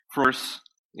verse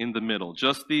in the middle.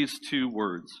 Just these two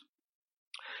words.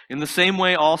 In the same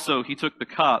way also he took the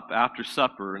cup after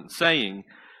supper, and saying,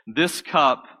 "This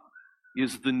cup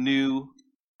is the new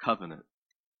covenant.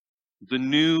 The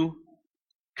new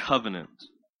covenant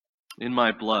in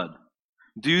my blood.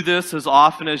 Do this as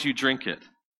often as you drink it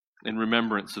in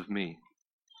remembrance of me."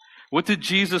 What did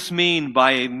Jesus mean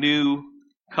by a new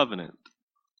covenant?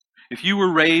 If you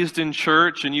were raised in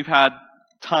church and you've had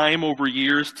time over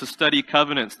years to study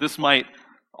covenants, this might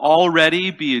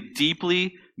already be a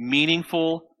deeply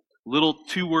meaningful little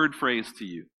two-word phrase to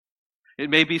you. It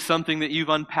may be something that you've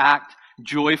unpacked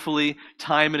joyfully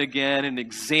time and again and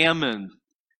examined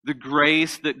the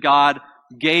grace that God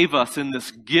gave us in this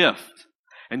gift.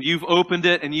 And you've opened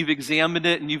it and you've examined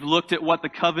it and you've looked at what the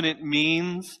covenant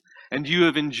means and you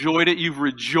have enjoyed it. You've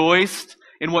rejoiced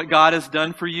in what God has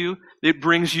done for you. It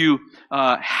brings you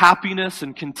happiness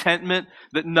and contentment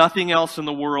that nothing else in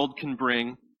the world can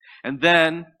bring. And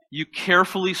then you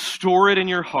carefully store it in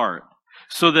your heart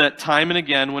so that time and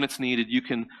again when it's needed, you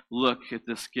can look at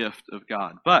this gift of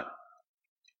God. But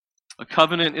a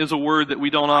covenant is a word that we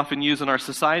don't often use in our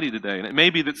society today. And it may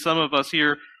be that some of us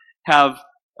here have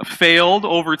failed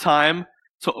over time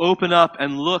to open up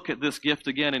and look at this gift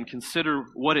again and consider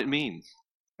what it means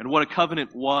and what a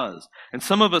covenant was. And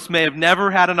some of us may have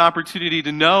never had an opportunity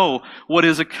to know what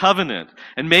is a covenant.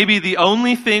 And maybe the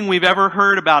only thing we've ever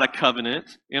heard about a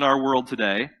covenant in our world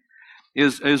today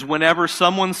is whenever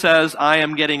someone says, "I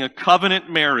am getting a covenant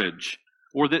marriage,"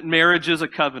 or that marriage is a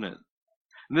covenant.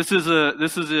 And this is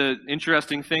an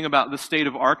interesting thing about the state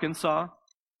of Arkansas.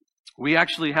 We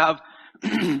actually have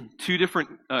two different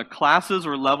classes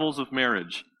or levels of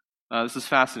marriage. This is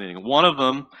fascinating. One of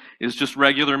them is just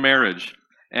regular marriage.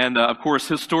 And of course,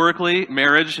 historically,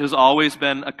 marriage has always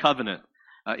been a covenant.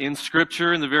 In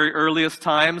Scripture, in the very earliest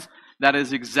times, that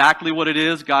is exactly what it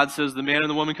is. God says the man and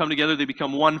the woman come together, they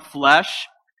become one flesh.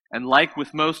 And like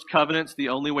with most covenants, the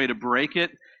only way to break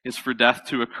it is for death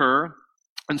to occur.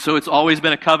 And so it's always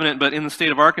been a covenant, but in the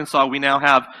state of Arkansas, we now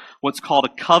have what's called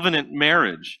a covenant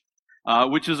marriage,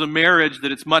 which is a marriage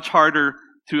that it's much harder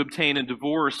to obtain a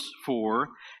divorce for,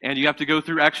 and you have to go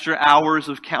through extra hours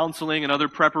of counseling and other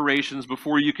preparations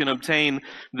before you can obtain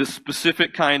this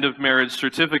specific kind of marriage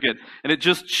certificate. And it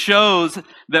just shows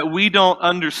that we don't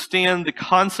understand the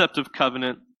concept of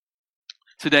covenant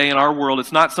today in our world.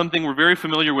 It's not something we're very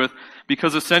familiar with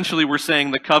because essentially we're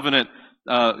saying the covenant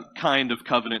kind of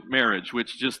covenant marriage,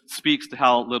 which just speaks to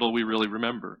how little we really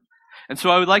remember. And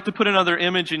so I would like to put another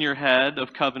image in your head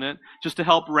of covenant just to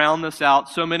help round this out.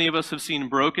 So many of us have seen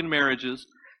broken marriages,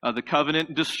 the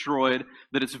covenant destroyed,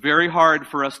 that it's very hard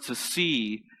for us to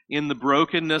see in the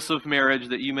brokenness of marriage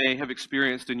that you may have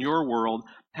experienced in your world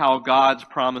how God's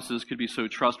promises could be so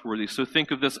trustworthy. So think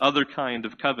of this other kind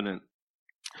of covenant.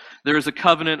 There is a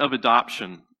covenant of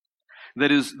adoption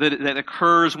that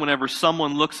occurs whenever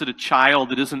someone looks at a child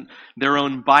that isn't their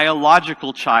own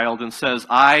biological child and says,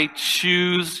 "I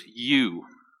choose you."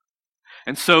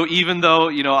 And so even though,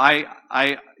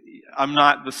 I'm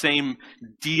not the same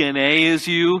DNA as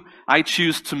you, I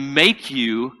choose to make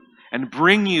you and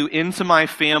bring you into my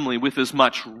family with as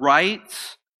much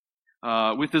rights,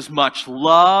 with as much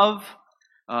love,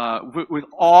 with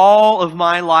all of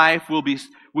my life will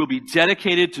be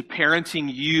dedicated to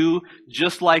parenting you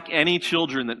just like any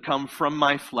children that come from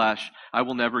my flesh. I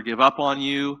will never give up on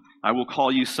you. I will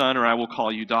call you son or I will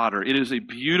call you daughter. It is a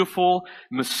beautiful,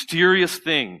 mysterious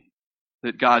thing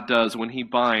that God does when he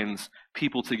binds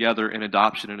people together in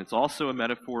adoption. And it's also a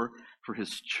metaphor for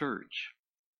his church.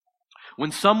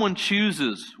 When someone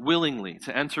chooses willingly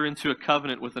to enter into a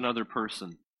covenant with another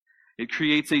person, it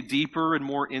creates a deeper and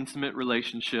more intimate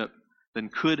relationship than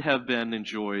could have been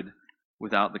enjoyed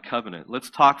without the covenant.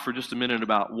 Let's talk for just a minute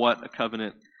about what a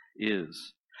covenant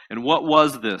is. And what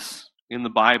was this in the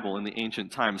Bible in the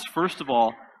ancient times? First of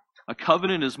all, a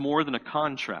covenant is more than a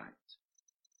contract.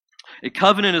 A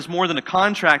covenant is more than a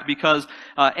contract because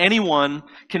anyone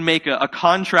can make a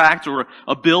contract or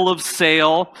a bill of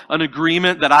sale, an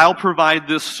agreement that I'll provide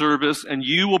this service and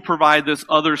you will provide this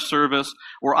other service,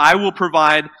 or I will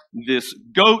provide this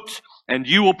goat and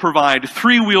you will provide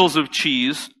 3 wheels of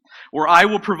cheese, or I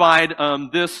will provide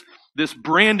this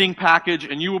branding package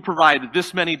and you will provide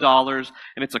this many dollars,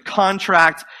 and it's a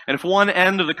contract, and if one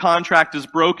end of the contract is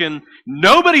broken,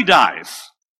 nobody dies.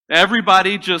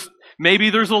 Everybody just, maybe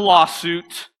there's a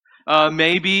lawsuit,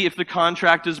 maybe if the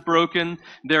contract is broken,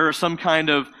 there are some kind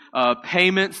of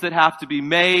payments that have to be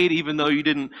made even though you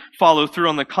didn't follow through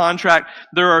on the contract.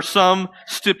 There are some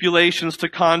stipulations to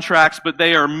contracts, but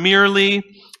they are merely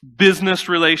business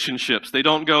relationships. They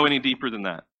don't go any deeper than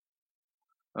that.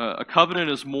 A covenant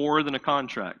is more than a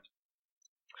contract.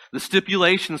 The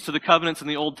stipulations to the covenants in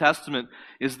the Old Testament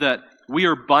is that we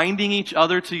are binding each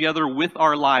other together with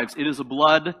our lives. It is a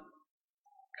blood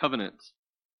covenant.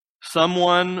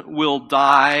 Someone will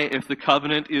die if the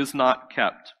covenant is not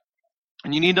kept.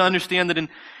 And you need to understand that in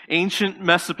ancient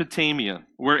Mesopotamia,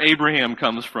 where Abraham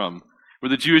comes from,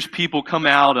 where the Jewish people come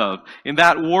out of, in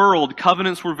that world,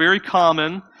 covenants were very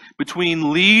common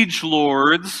between liege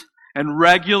lords and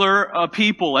regular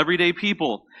people, everyday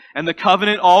people. And the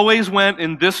covenant always went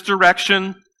in this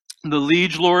direction. The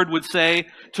liege lord would say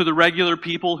to the regular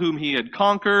people whom he had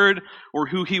conquered or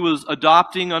who he was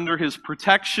adopting under his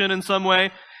protection in some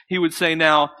way, he would say,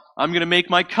 now, I'm going to make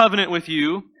my covenant with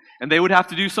you. And they would have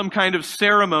to do some kind of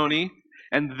ceremony,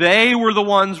 and they were the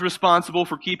ones responsible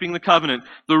for keeping the covenant.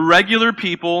 The regular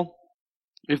people,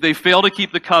 if they fail to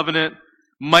keep the covenant,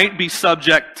 might be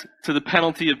subject to the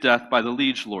penalty of death by the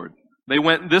liege lord. They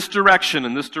went this direction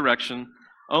and this direction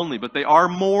only, but they are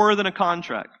more than a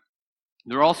contract.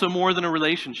 They're also more than a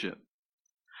relationship.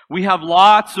 We have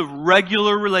lots of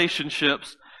regular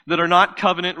relationships that are not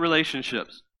covenant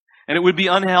relationships. And it would be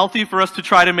unhealthy for us to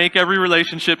try to make every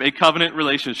relationship a covenant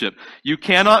relationship. You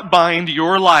cannot bind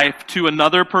your life to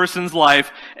another person's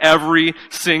life every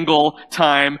single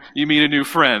time you meet a new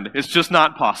friend. It's just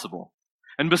not possible.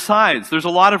 And besides, there's a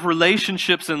lot of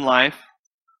relationships in life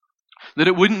that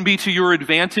it wouldn't be to your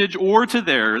advantage or to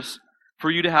theirs for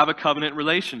you to have a covenant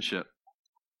relationship.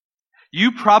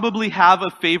 You probably have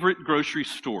a favorite grocery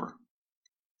store.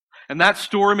 And that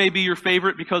store may be your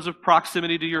favorite because of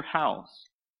proximity to your house.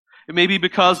 It may be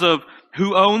because of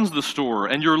who owns the store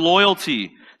and your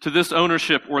loyalty to this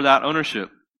ownership or that ownership.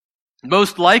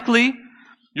 Most likely,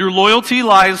 your loyalty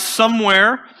lies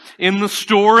somewhere in the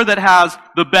store that has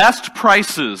the best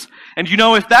prices. And you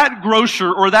know, if that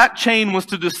grocer or that chain was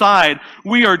to decide,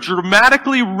 we are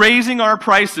dramatically raising our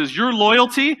prices, your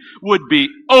loyalty would be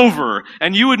over.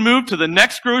 And you would move to the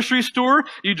next grocery store,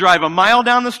 you drive a mile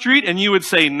down the street, and you would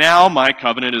say, now my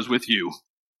covenant is with you.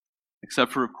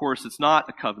 Except for, of course, it's not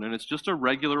a covenant. It's just a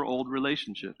regular old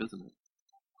relationship, isn't it?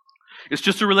 It's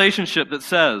just a relationship that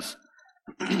says,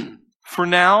 for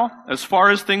now, as far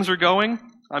as things are going,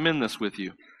 I'm in this with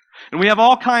you. And we have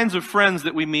all kinds of friends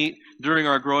that we meet during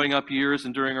our growing up years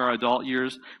and during our adult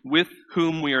years with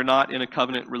whom we are not in a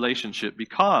covenant relationship,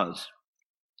 because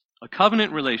a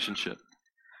covenant relationship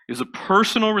is a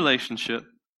personal relationship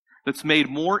that's made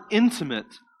more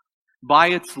intimate by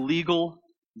its legal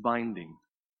binding.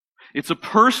 It's a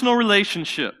personal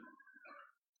relationship.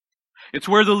 It's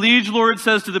where the liege lord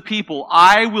says to the people,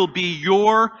 I will be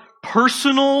your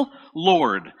personal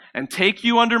Lord and take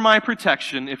you under my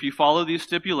protection if you follow these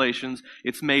stipulations.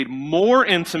 It's made more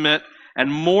intimate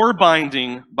and more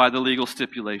binding by the legal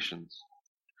stipulations.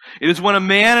 It is when a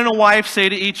man and a wife say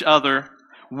to each other,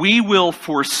 we will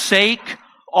forsake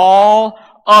all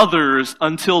others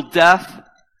until death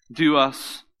do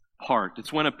us part.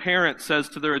 It's when a parent says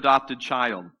to their adopted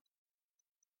child,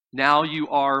 now you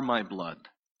are my blood.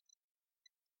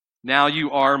 Now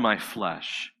you are my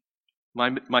flesh.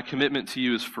 My commitment to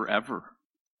you is forever.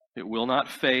 It will not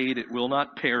fade. It will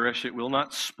not perish. It will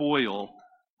not spoil.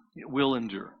 It will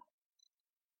endure.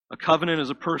 A covenant is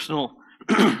a personal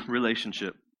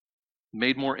relationship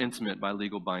made more intimate by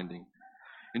legal binding.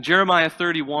 In Jeremiah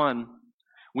 31,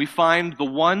 we find the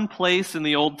one place in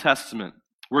the Old Testament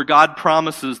where God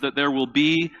promises that there will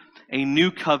be a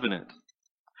new covenant.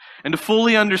 And to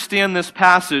fully understand this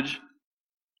passage,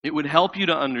 it would help you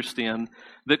to understand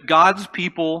that God's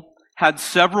people had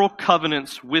several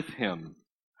covenants with him.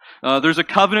 There's a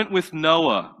covenant with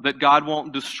Noah that God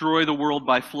won't destroy the world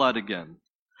by flood again.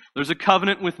 There's a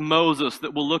covenant with Moses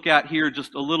that we'll look at here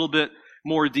just a little bit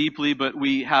more deeply, but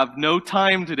we have no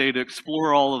time today to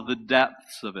explore all of the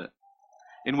depths of it,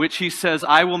 in which he says,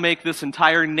 I will make this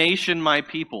entire nation my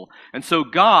people. And so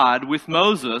God, with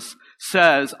Moses,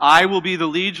 says, I will be the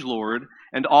liege lord,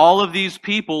 and all of these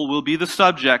people will be the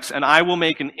subjects, and I will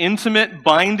make an intimate,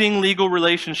 binding legal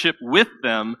relationship with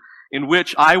them in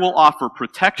which I will offer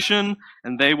protection,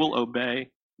 and they will obey.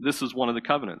 This is one of the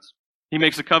covenants. He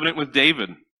makes a covenant with David.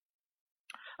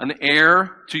 An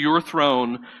heir to your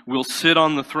throne will sit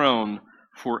on the throne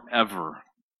forever.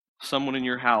 Someone in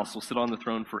your house will sit on the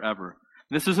throne forever.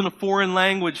 This isn't a foreign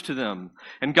language to them.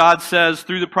 And God says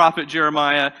through the prophet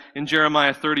Jeremiah in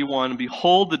Jeremiah 31,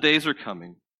 behold, the days are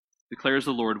coming, declares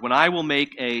the Lord, when I will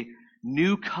make a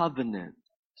new covenant,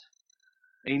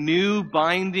 a new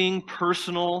binding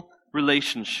personal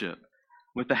relationship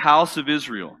with the house of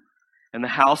Israel and the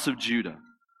house of Judah.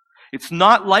 It's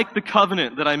not like the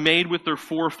covenant that I made with their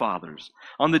forefathers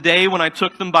on the day when I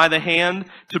took them by the hand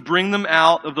to bring them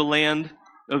out of the land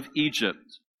of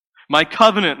Egypt. My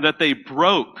covenant that they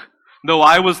broke though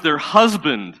I was their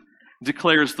husband,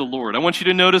 declares the Lord. I want you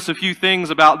to notice a few things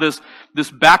about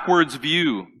this backwards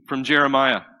view from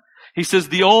Jeremiah. He says,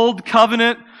 the old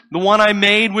covenant, the one I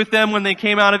made with them when they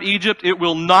came out of Egypt, it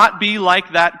will not be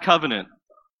like that covenant.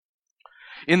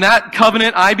 In that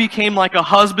covenant, I became like a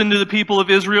husband to the people of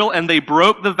Israel, and they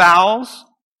broke the vows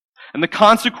and the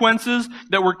consequences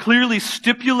that were clearly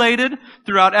stipulated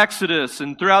throughout Exodus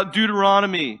and throughout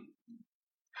Deuteronomy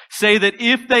say that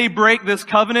if they break this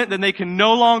covenant, then they can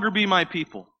no longer be my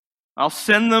people. I'll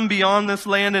send them beyond this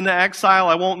land into exile.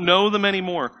 I won't know them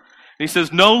anymore. And he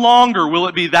says, no longer will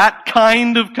it be that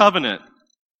kind of covenant.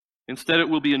 Instead, it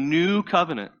will be a new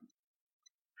covenant.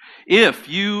 If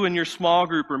you and your small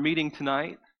group are meeting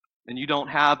tonight and you don't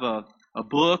have a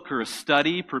book or a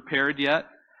study prepared yet,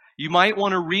 you might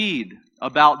want to read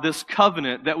about this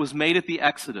covenant that was made at the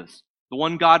Exodus, the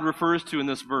one God refers to in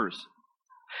this verse.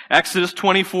 Exodus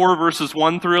 24 verses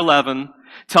 1 through 11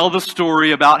 tell the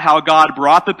story about how God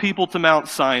brought the people to Mount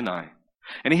Sinai.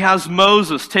 And he has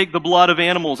Moses take the blood of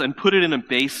animals and put it in a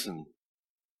basin.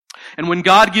 And when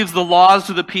God gives the laws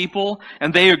to the people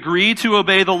and they agree to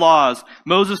obey the laws,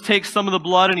 Moses takes some of the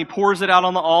blood and he pours it out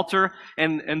on the altar.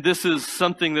 And this is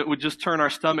something that would just turn our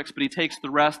stomachs, but he takes the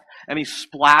rest and he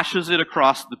splashes it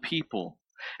across the people.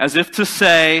 As if to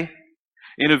say,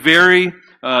 in a very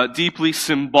deeply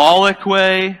symbolic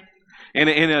way, in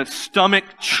a stomach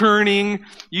churning,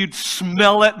 you'd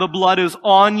smell it, the blood is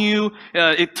on you,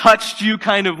 it touched you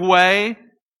kind of way.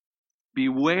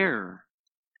 Beware.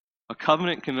 A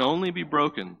covenant can only be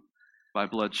broken by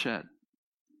bloodshed.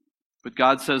 But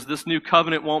God says this new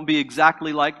covenant won't be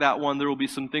exactly like that one. There will be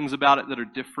some things about it that are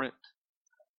different.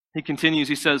 He continues,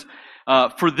 he says,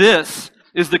 for this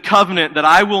is the covenant that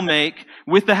I will make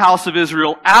with the house of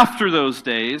Israel after those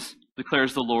days,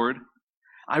 declares the Lord.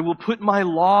 I will put my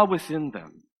law within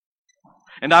them,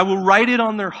 and I will write it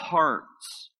on their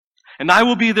hearts, and I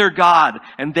will be their God,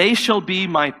 and they shall be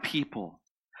my people.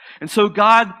 And so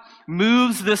God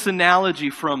moves this analogy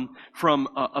from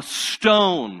a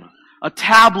stone, a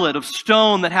tablet of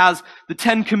stone that has the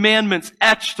 10 Commandments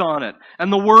etched on it,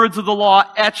 and the words of the law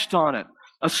etched on it.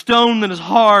 A stone that is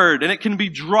hard, and it can be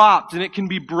dropped, and it can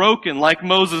be broken, like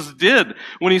Moses did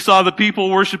when he saw the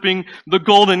people worshiping the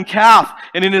golden calf.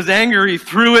 And in his anger, he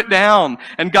threw it down,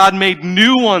 and God made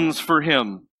new ones for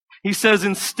him. He says,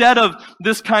 instead of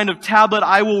this kind of tablet,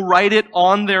 I will write it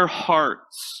on their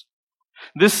hearts.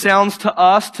 This sounds to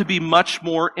us to be much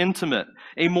more intimate,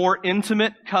 a more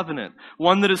intimate covenant,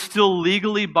 one that is still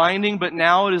legally binding, but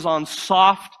now it is on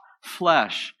soft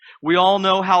flesh. We all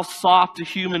know how soft a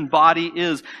human body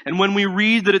is. And when we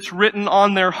read that it's written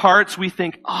on their hearts, we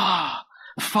think,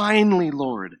 finally,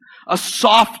 Lord, a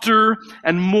softer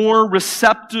and more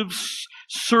receptive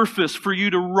surface for you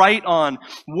to write on,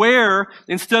 where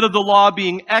instead of the law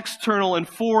being external and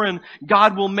foreign,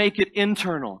 God will make it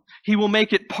internal. He will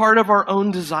make it part of our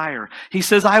own desire. He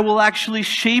says, I will actually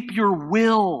shape your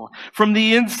will from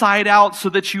the inside out so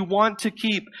that you want to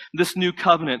keep this new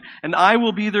covenant. And I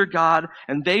will be their God,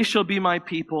 and they shall be my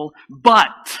people.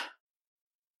 But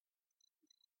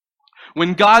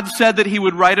when God said that he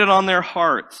would write it on their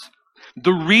hearts,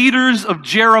 the readers of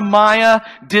Jeremiah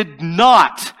did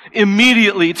not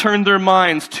immediately turn their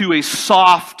minds to a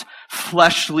soft,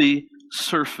 fleshly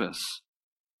surface.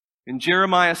 In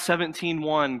Jeremiah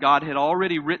 17:1, God had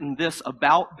already written this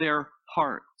about their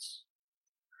hearts.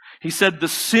 He said, the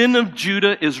sin of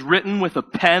Judah is written with a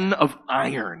pen of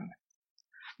iron.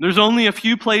 There's only a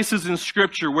few places in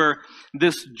Scripture where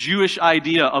this Jewish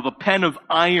idea of a pen of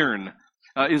iron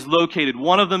is located.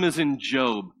 One of them is in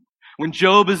Job. When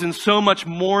Job is in so much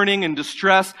mourning and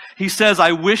distress, he says,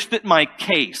 I wish that my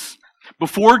case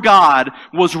before God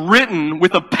was written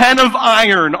with a pen of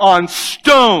iron on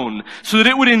stone so that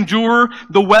it would endure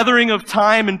the weathering of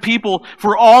time, and people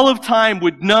for all of time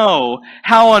would know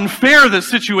how unfair this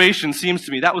situation seems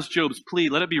to me. That was Job's plea.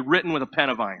 Let it be written with a pen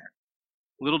of iron.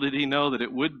 Little did he know that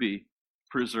it would be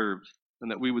preserved and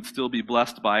that we would still be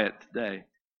blessed by it today.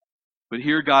 But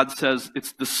here God says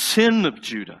it's the sin of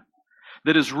Judah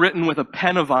that is written with a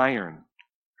pen of iron,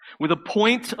 with a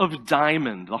point of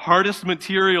diamond, the hardest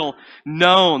material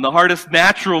known, the hardest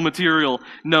natural material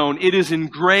known. It is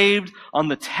engraved on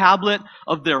the tablet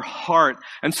of their heart.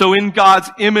 And so in God's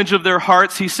image of their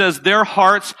hearts, he says their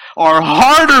hearts are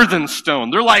harder than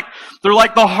stone. They're like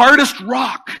the hardest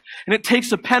rock. And it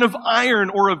takes a pen of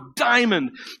iron or of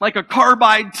diamond, like a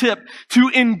carbide tip, to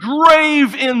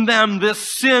engrave in them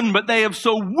this sin. But they have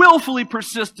so willfully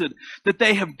persisted that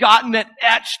they have gotten it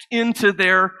etched into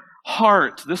their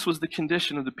heart. This was the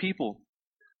condition of the people.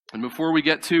 And before we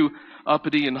get too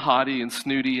uppity and haughty and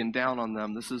snooty and down on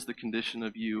them, this is the condition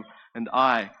of you and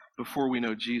I before we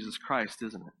know Jesus Christ,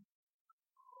 isn't it?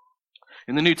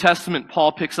 In the New Testament,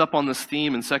 Paul picks up on this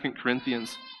theme in 2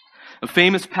 Corinthians, a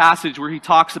famous passage where he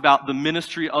talks about the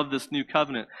ministry of this new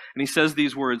covenant. And he says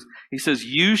these words. He says,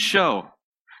 "You show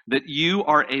that you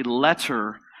are a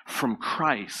letter from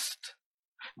Christ,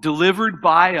 delivered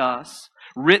by us,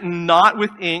 written not with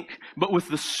ink, but with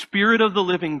the Spirit of the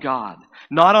living God,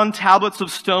 not on tablets of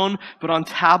stone, but on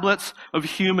tablets of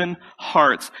human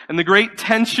hearts." And the great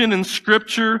tension in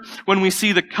Scripture, when we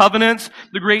see the covenants,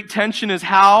 the great tension is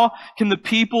how can the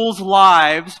people's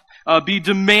lives be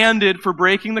demanded for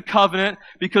breaking the covenant,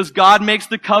 because God makes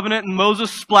the covenant and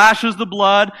Moses splashes the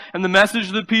blood, and the message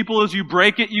to the people is, you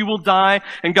break it, you will die.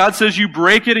 And God says, you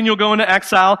break it and you'll go into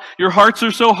exile. Your hearts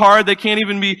are so hard they can't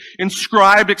even be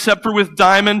inscribed except for with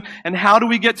diamond. And how do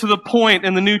we get to the point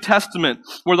in the New Testament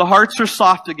where the hearts are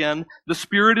soft again? The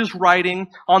Spirit is writing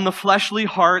on the fleshly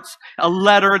hearts a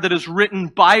letter that is written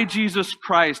by Jesus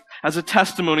Christ as a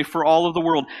testimony for all of the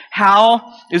world.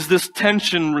 How is this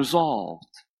tension resolved?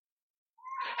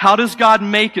 How does God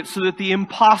make it so that the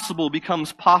impossible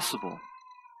becomes possible?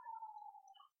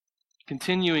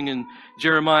 Continuing in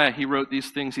Jeremiah, he wrote these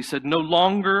things. He said, "No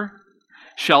longer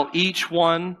shall each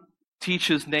one teach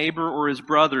his neighbor or his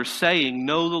brother, saying,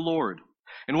 'Know the Lord.'"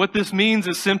 And what this means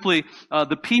is simply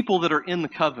the people that are in the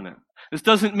covenant. This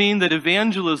doesn't mean that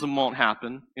evangelism won't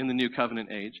happen in the new covenant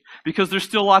age, because there's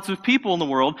still lots of people in the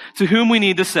world to whom we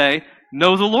need to say,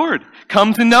 "Know the Lord.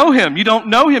 Come to know Him." You don't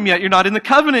know Him yet. You're not in the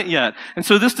covenant yet. And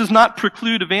so this does not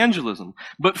preclude evangelism.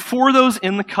 But for those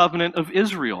in the covenant of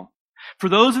Israel, for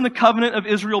those in the covenant of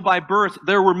Israel by birth,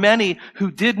 there were many who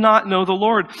did not know the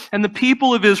Lord. And the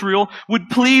people of Israel would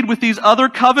plead with these other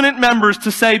covenant members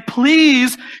to say,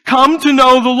 "Please come to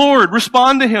know the Lord.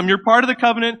 Respond to Him. You're part of the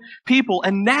covenant people."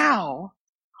 And now,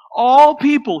 all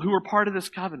people who are part of this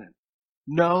covenant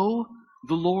know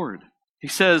the Lord. He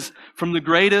says, "From the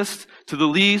greatest to the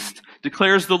least,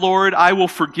 declares the Lord, I will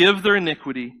forgive their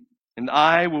iniquity, and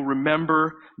I will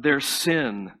remember their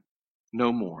sin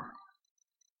no more."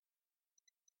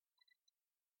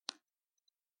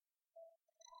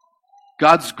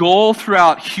 God's goal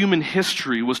throughout human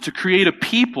history was to create a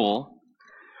people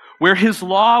where His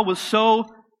law was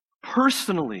so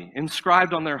personally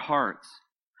inscribed on their hearts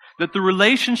that the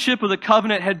relationship of the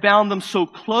covenant had bound them so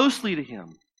closely to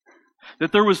Him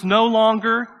that there was no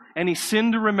longer any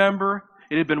sin to remember.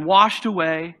 It had been washed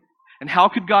away. And how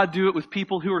could God do it with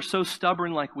people who are so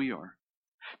stubborn like we are?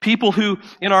 People who,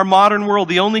 in our modern world,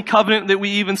 the only covenant that we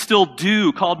even still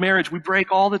do, called marriage, we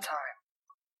break all the time.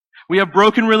 We have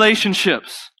broken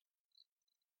relationships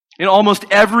in almost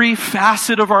every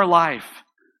facet of our life.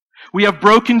 We have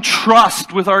broken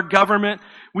trust with our government.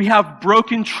 We have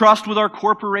broken trust with our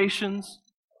corporations.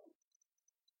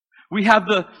 We have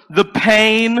the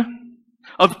pain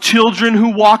of children who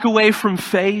walk away from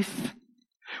faith.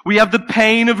 We have the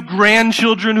pain of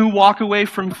grandchildren who walk away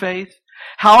from faith.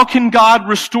 How can God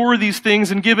restore these things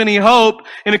and give any hope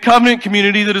in a covenant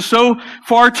community that is so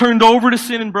far turned over to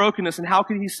sin and brokenness? And how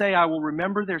can He say, "I will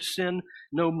remember their sin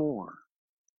no more"?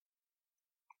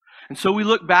 And so we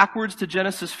look backwards to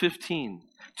Genesis 15,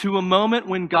 to a moment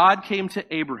when God came to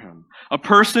Abraham, a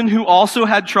person who also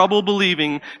had trouble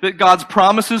believing that God's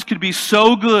promises could be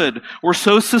so good or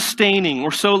so sustaining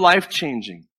or so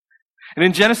life-changing. And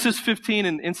in Genesis 15,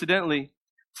 and incidentally,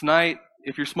 tonight,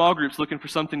 if your small group's looking for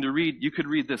something to read, you could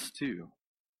read this too.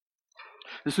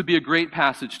 This would be a great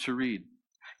passage to read.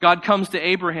 God comes to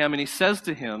Abraham and He says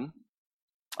to him,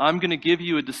 "I'm going to give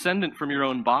you a descendant from your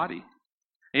own body."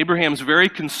 Abraham's very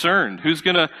concerned. Who's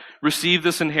going to receive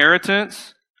this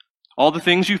inheritance? All the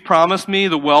things you've promised me,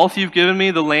 the wealth you've given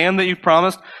me, the land that you've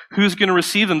promised, who's going to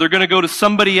receive them? They're going to go to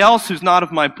somebody else who's not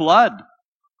of my blood.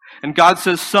 And God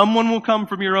says, someone will come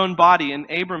from your own body. And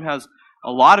Abram has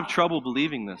a lot of trouble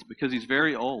believing this because he's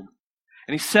very old.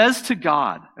 And he says to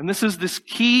God, and this is this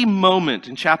key moment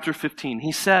in chapter 15,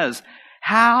 he says,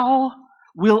 "How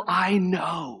will I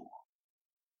know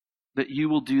that you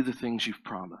will do the things you've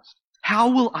promised? How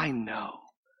will I know?"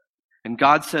 And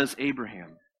God says,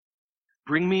 "Abraham,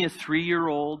 bring me a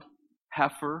 3-year-old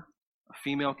heifer, a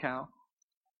female cow.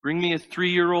 Bring me a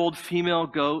 3-year-old female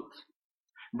goat.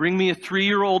 Bring me a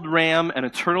 3-year-old ram and a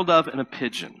turtle dove and a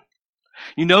pigeon."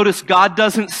 You notice God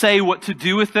doesn't say what to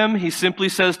do with them. He simply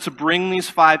says to bring these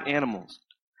 5 animals.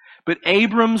 But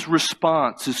Abram's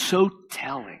response is so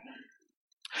telling.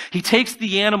 He takes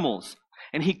the animals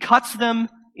and he cuts them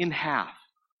in half.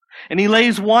 And he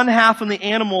lays one half on the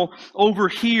animal over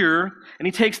here, and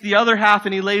he takes the other half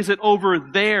and he lays it over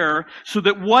there, so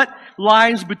that what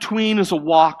lies between is a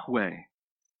walkway,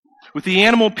 with the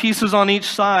animal pieces on each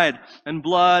side and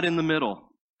blood in the middle.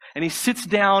 And he sits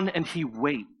down and he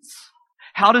waits.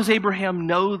 How does Abraham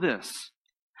know this?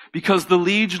 Because the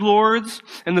liege lords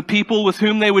and the people with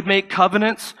whom they would make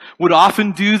covenants would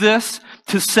often do this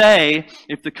to say,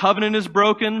 if the covenant is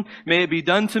broken, may it be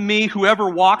done to me. Whoever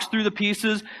walks through the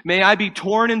pieces, may I be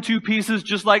torn in two pieces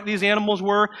just like these animals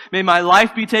were. May my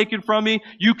life be taken from me.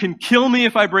 You can kill me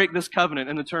if I break this covenant,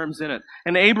 and the terms in it.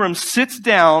 And Abram sits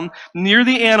down near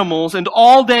the animals, and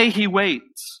all day he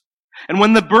waits. And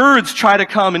when the birds try to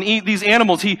come and eat these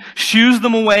animals, he shoos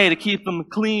them away to keep them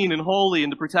clean and holy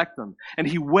and to protect them. And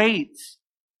he waits.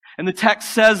 And the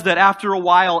text says that after a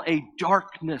while, a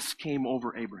darkness came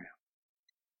over Abraham.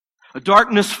 A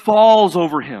darkness falls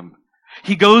over him.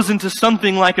 He goes into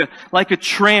something like a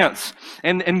trance.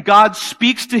 And God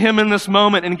speaks to him in this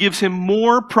moment and gives him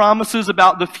more promises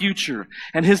about the future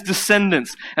and his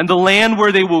descendants and the land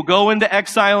where they will go into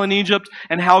exile in Egypt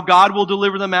and how God will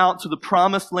deliver them out to the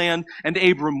promised land. And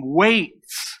Abram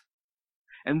waits.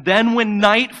 And then when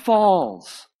night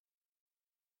falls,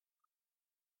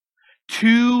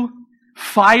 two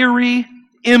fiery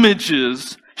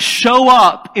images show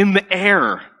up in the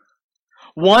air.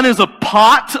 One is a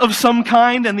pot of some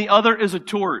kind, and the other is a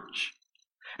torch.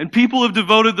 And people have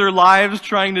devoted their lives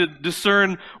trying to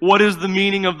discern what is the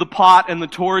meaning of the pot and the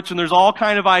torch, and there's all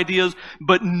kind of ideas,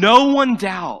 but no one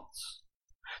doubts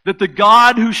that the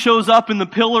God who shows up in the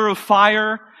pillar of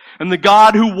fire and the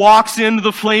God who walks into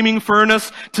the flaming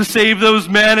furnace to save those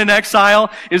men in exile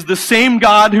is the same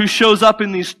God who shows up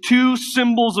in these two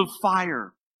symbols of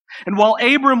fire. And while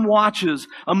Abram watches,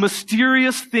 a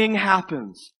mysterious thing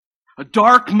happens. A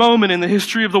dark moment in the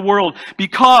history of the world,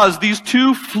 because these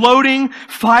two floating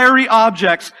fiery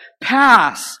objects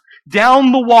pass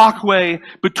down the walkway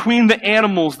between the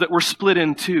animals that were split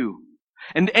in two.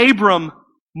 And Abram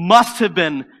must have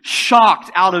been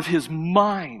shocked out of his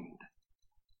mind,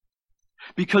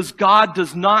 because God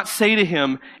does not say to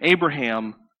him,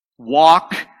 Abraham,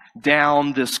 walk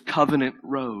down this covenant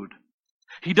road.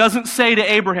 He doesn't say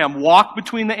to Abraham, walk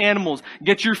between the animals,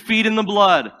 get your feet in the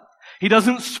blood. He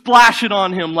doesn't splash it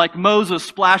on him like Moses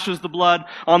splashes the blood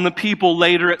on the people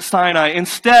later at Sinai.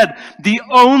 Instead, the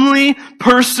only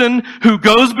person who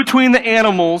goes between the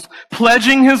animals,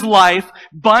 pledging his life,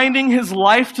 binding his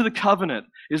life to the covenant,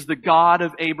 is the God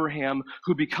of Abraham,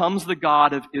 who becomes the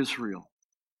God of Israel.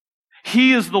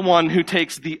 He is the one who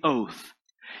takes the oath.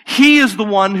 He is the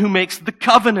one who makes the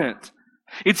covenant.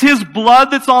 It's his blood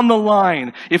that's on the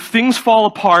line if things fall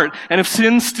apart and if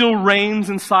sin still reigns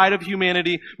inside of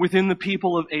humanity within the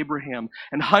people of Abraham.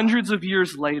 And hundreds of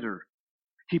years later,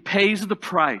 he pays the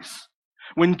price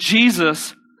when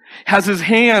Jesus has his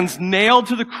hands nailed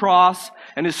to the cross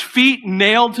and his feet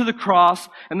nailed to the cross,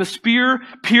 and the spear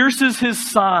pierces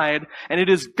his side, and it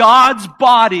is God's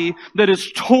body that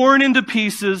is torn into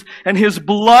pieces and his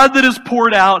blood that is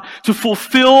poured out to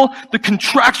fulfill the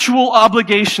contractual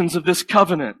obligations of this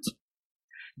covenant.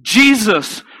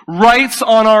 Jesus writes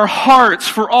on our hearts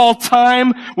for all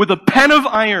time with a pen of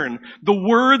iron the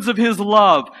words of his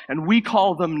love, and we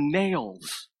call them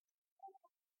nails.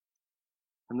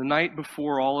 And the night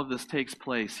before all of this takes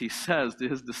place, he says to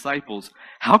his disciples,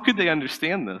 how could they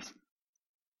understand this?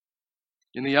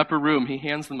 In the upper room, he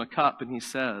hands them a cup and he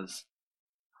says,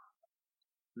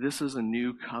 this is a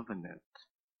new covenant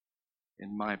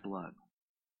in my blood.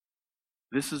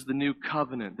 This is the new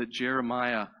covenant that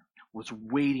Jeremiah was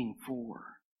waiting for.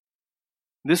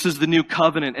 This is the new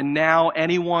covenant, and now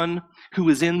anyone who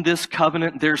is in this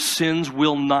covenant, their sins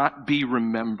will not be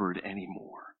remembered anymore.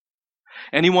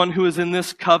 Anyone who is in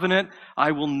this covenant,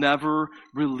 I will never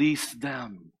release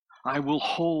them. I will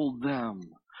hold them.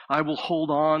 I will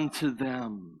hold on to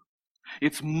them.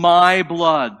 It's my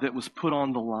blood that was put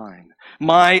on the line.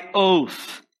 My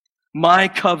oath, my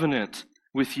covenant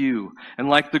with you. And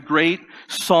like the great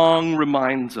song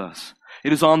reminds us,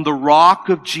 it is on the rock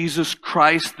of Jesus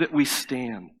Christ that we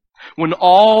stand. When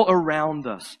all around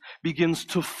us begins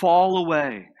to fall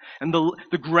away, and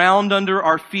the ground under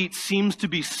our feet seems to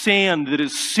be sand that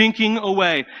is sinking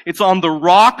away. It's on the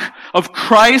rock of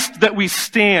Christ that we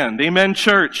stand. Amen,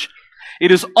 church.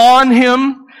 It is on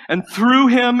him and through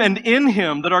him and in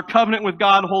him that our covenant with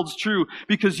God holds true,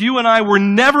 because you and I were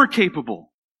never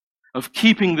capable of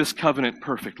keeping this covenant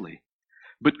perfectly.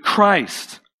 But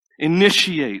Christ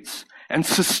initiates and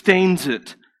sustains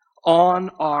it on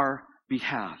our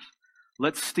behalf.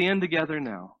 Let's stand together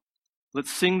now. Let's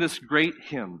sing this great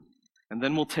hymn, and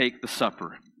then we'll take the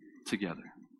supper together.